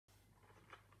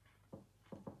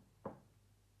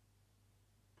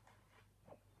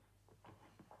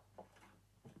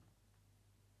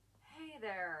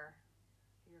there.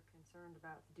 If you're concerned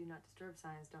about the do not disturb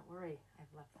signs, don't worry.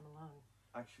 I've left them alone.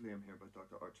 Actually, I'm here about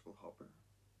Dr. Archibald Hopper.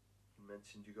 You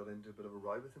mentioned you got into a bit of a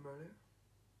row with him earlier.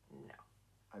 No.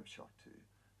 I was shocked too,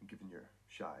 and given your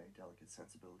shy, delicate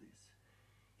sensibilities.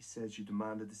 He says you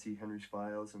demanded to see Henry's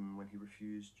files, and when he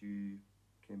refused, you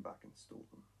came back and stole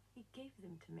them. He gave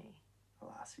them to me.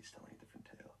 Alas, he's telling a different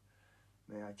tale.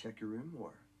 May I check your room,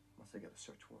 or must I get a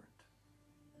search warrant?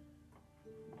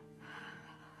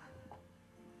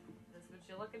 Is this what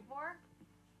you're looking for?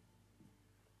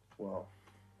 Well,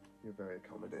 you're very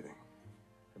accommodating.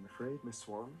 I'm afraid, Miss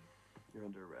Swan, you're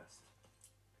under arrest.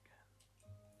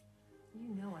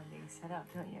 You know I'm being set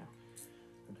up, don't you?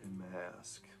 And who may I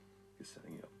ask is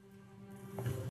setting you up?